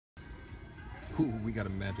Ooh, we got a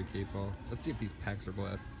magic 8-ball. Let's see if these packs are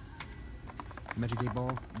blessed. Magic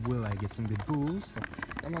 8-ball, will I get some good pulls?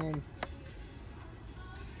 Come on.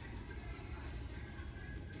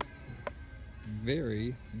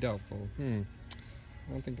 Very doubtful. I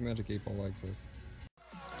don't think the magic 8-ball likes us.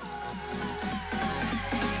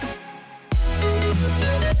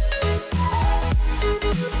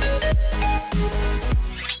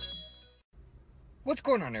 What's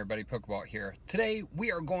going on, everybody? Pokeball here. Today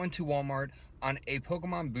we are going to Walmart on a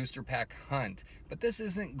Pokemon booster pack hunt, but this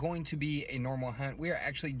isn't going to be a normal hunt. We are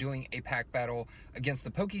actually doing a pack battle against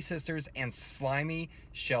the PokeSisters and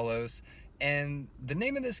SlimyShellos, and the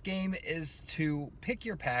name of this game is to pick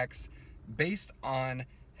your packs based on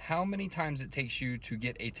how many times it takes you to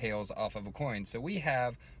get a tails off of a coin. So we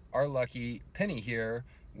have our lucky penny here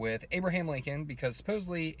with Abraham Lincoln, because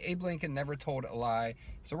supposedly Abe Lincoln never told a lie.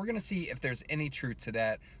 So we're gonna see if there's any truth to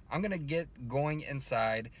that. I'm gonna get going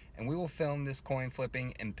inside and we will film this coin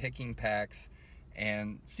flipping and picking packs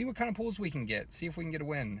and see what kind of pulls we can get. See if we can get a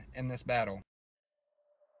win in this battle.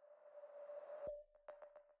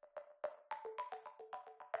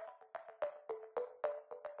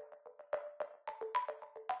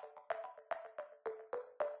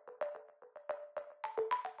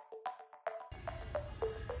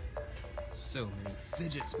 So many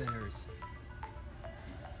fidget spinners.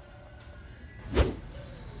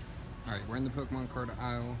 Alright, we're in the Pokemon card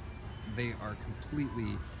aisle. They are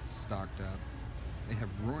completely stocked up. They have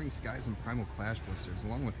Roaring Skies and Primal Clash blisters,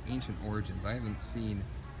 along with Ancient Origins. I haven't seen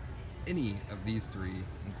any of these three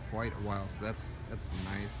in quite a while, so that's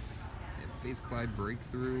nice. They have Phase Collide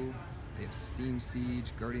Breakthrough. They have Steam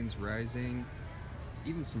Siege, Guardians Rising,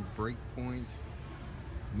 even some Breakpoint,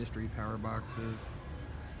 Mystery Power Boxes.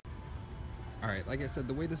 Alright, like I said,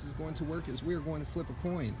 the way this is going to work is we are going to flip a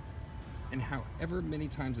coin. And however many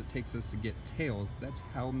times it takes us to get tails, that's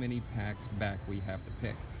how many packs back we have to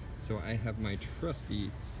pick. So I have my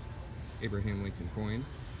trusty Abraham Lincoln coin,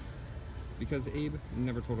 because Abe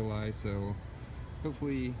never told a lie, so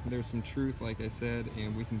hopefully there's some truth, like I said,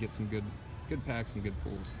 and we can get some good packs and good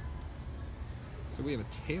pulls. So we have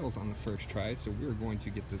a tails on the first try, so we're going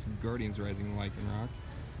to get this Guardians Rising Lycanroc.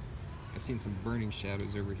 I've seen some Burning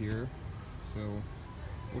Shadows over here, so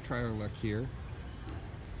we'll try our luck here.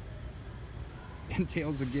 And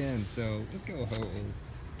tails again, so let's go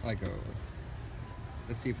Ho-Oh. Like oh.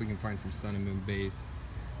 Let's see if we can find some Sun and Moon base.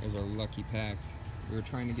 Those are lucky packs. We were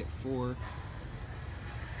trying to get 4.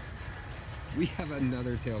 We have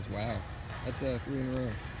another tails. Wow, that's 3 in a row.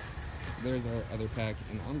 There's our other pack,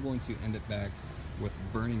 and I'm going to end it back with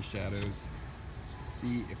Burning Shadows.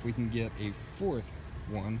 See if we can get a 4th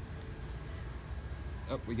one.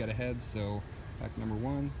 Oh, we got a head, so pack number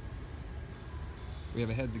 1. We have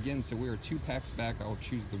a heads again, so we are 2 packs back. I'll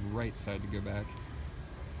choose the right side to go back.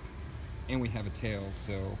 And we have a tail,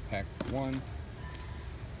 so pack 1,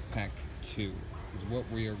 pack 2 is what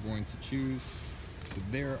we are going to choose. So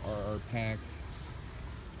there are our packs.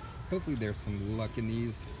 Hopefully there's some luck in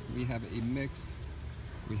these. We have a mix.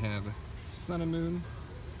 We have Sun and Moon.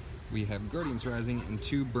 We have Guardians Rising and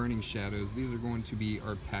 2 Burning Shadows. These are going to be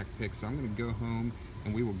our pack picks. So I'm going to go home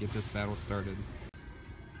and we will get this battle started.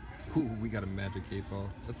 Ooh, we got a magic 8-ball.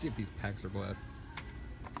 Let's see if these packs are blessed.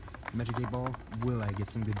 Magic 8-ball, will I get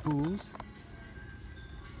some good pulls?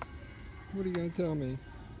 What are you going to tell me?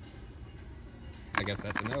 I guess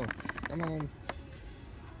that's a no. Come on.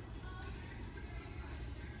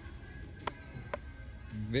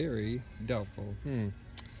 Very doubtful. I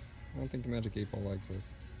don't think the magic 8-ball likes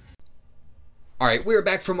us. Alright, we are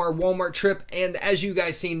back from our Walmart trip, and as you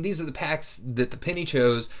guys seen, these are the packs that the penny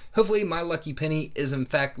chose. Hopefully my lucky penny is in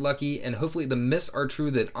fact lucky, and hopefully the myths are true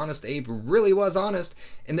that Honest Abe really was honest,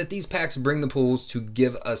 and that these packs bring the pulls to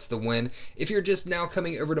give us the win. If you're just now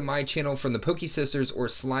coming over to my channel from the PokeSisters or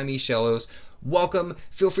SlimyShellos, welcome.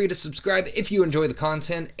 Feel free to subscribe if you enjoy the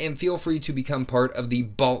content, and feel free to become part of the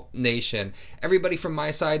Balt Nation. Everybody from my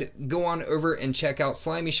side, go on over and check out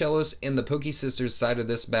SlimyShellos and the PokeSisters side of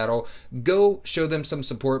this battle. Go show them some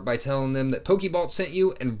support by telling them that PokeBalt sent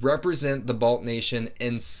you and represent the Balt Nation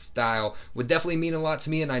in style. Would definitely mean a lot to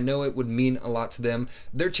me, and I know it would mean a lot to them.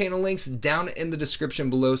 Their channel links down in the description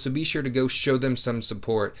below, so be sure to go show them some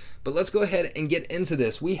support. But let's go ahead and get into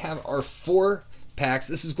this. We have our 4 packs.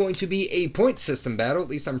 This is going to be a point system battle, at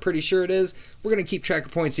least I'm pretty sure it is. We're going to keep track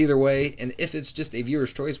of points either way, and if it's just a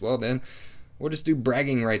viewer's choice, well then we'll just do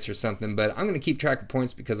bragging rights or something, but I'm going to keep track of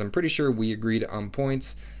points because I'm pretty sure we agreed on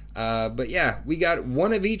points. But yeah, we got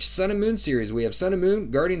 1 of each Sun and Moon series. We have Sun and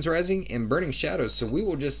Moon, Guardians Rising, and Burning Shadows, so we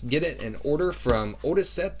will just get it in order from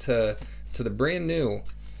oldest set to the brand new.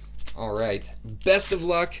 Alright, best of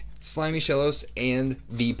luck. SlimyShellos, and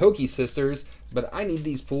the PokeSisters. But I need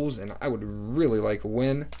these pulls, and I would really like a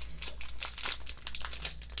win.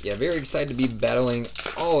 Yeah, very excited to be battling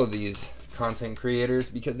all of these content creators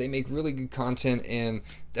because they make really good content, and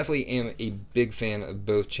definitely am a big fan of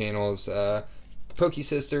both channels.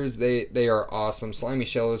 PokeSisters, they are awesome.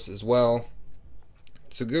 SlimyShellos as well.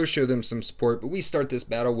 So go show them some support. But we start this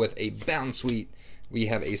battle with a Bound Suite. We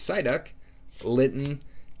have a Psyduck, Litten,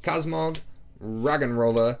 Cosmog,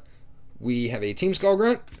 Roggenrola. We have a Team Skull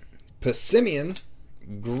Grunt, Passimian,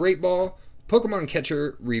 Great Ball, Pokemon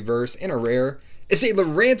Catcher Reverse, and a rare. It's a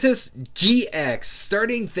Lurantis GX,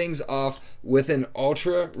 starting things off with an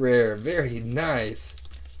ultra rare. Very nice.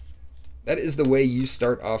 That is the way you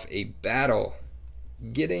start off a battle.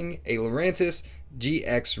 Getting a Lurantis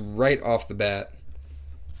GX right off the bat.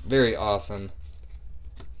 Very awesome.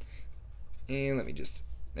 And let me just,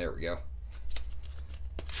 there we go.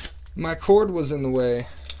 My cord was in the way.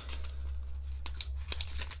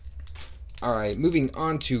 Alright, moving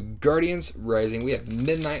on to Guardians Rising. We have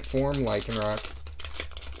Midnight Form Lycanroc.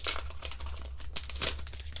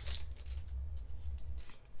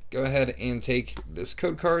 Go ahead and take this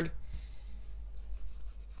code card.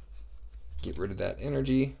 Get rid of that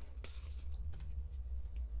energy.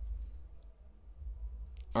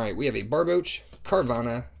 Alright, we have a Barboach,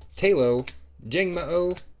 Carvana, Talo,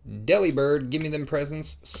 Jangmo-O, Delibird, Give Me Them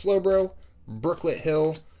Presents, Slowbro, Brooklet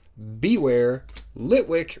Hill, Beware,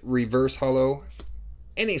 Litwick, Reverse Hollow,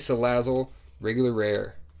 and a Salazzle, regular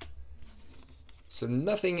rare. So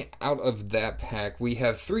nothing out of that pack. We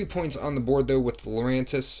have 3 points on the board though with the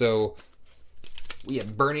Lurantis, so we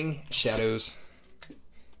have Burning Shadows.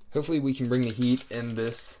 Hopefully we can bring the heat in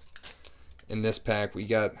this pack. We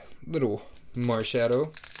got little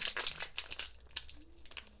Marshadow.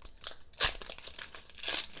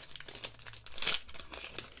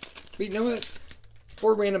 But you know what?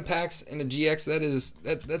 4 random packs and a GX,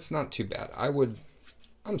 that's not too bad.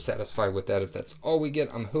 I'm satisfied with that if that's all we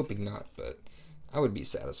get. I'm hoping not, but I would be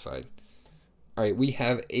satisfied. Alright, we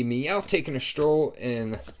have a Meowth taking a stroll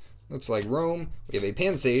in, looks like Rome. We have a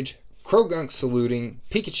Pansage, Krogunk saluting,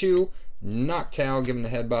 Pikachu, Noctowl giving the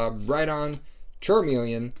head bob, Rhydon,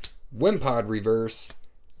 Charmeleon, Wimpod reverse,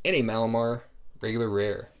 and a Malamar, regular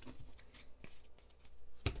rare.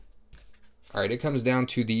 Alright, it comes down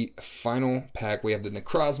to the final pack. We have the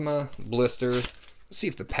Necrozma, Blister. Let's see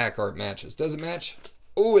if the pack art matches. Does it match?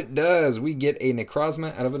 Oh, it does. We get a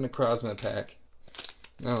Necrozma out of a Necrozma pack.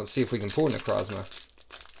 Now let's see if we can pull Necrozma.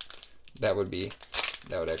 That would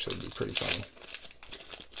actually be pretty funny.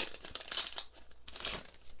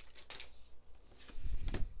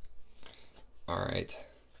 Alright.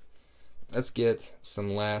 Let's get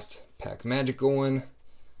some last pack magic going.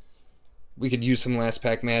 We could use some last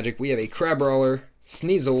pack magic. We have a Crabrawler,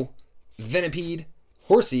 Sneasel, Venipede,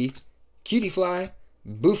 Horsey, Cutiefly,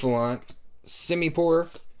 Bouffalant,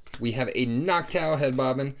 Simipour. We have a Noctowl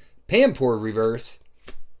Headbobbin, Pampor reverse,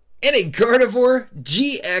 and a Gardevoir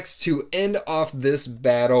GX to end off this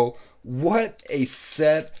battle. What a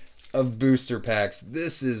set of booster packs.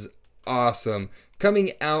 This is awesome.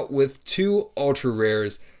 Coming out with 2 ultra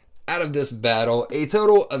rares out of this battle. A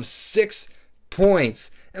total of 6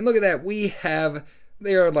 points. And look at that.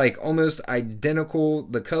 They are like almost identical.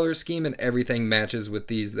 The color scheme and everything matches with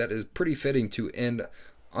these. That is pretty fitting to end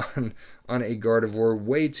on a Gardevoir.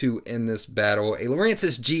 Way to end this battle. A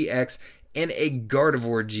Lurantis GX and a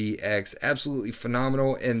Gardevoir GX. Absolutely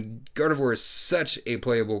phenomenal. And Gardevoir is such a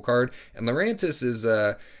playable card. And Lurantis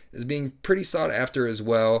is being pretty sought after as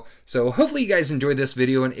well. So hopefully you guys enjoyed this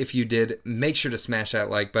video. And if you did, make sure to smash that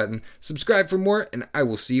like button. Subscribe for more. And I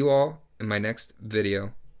will see you all in my next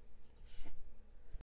video.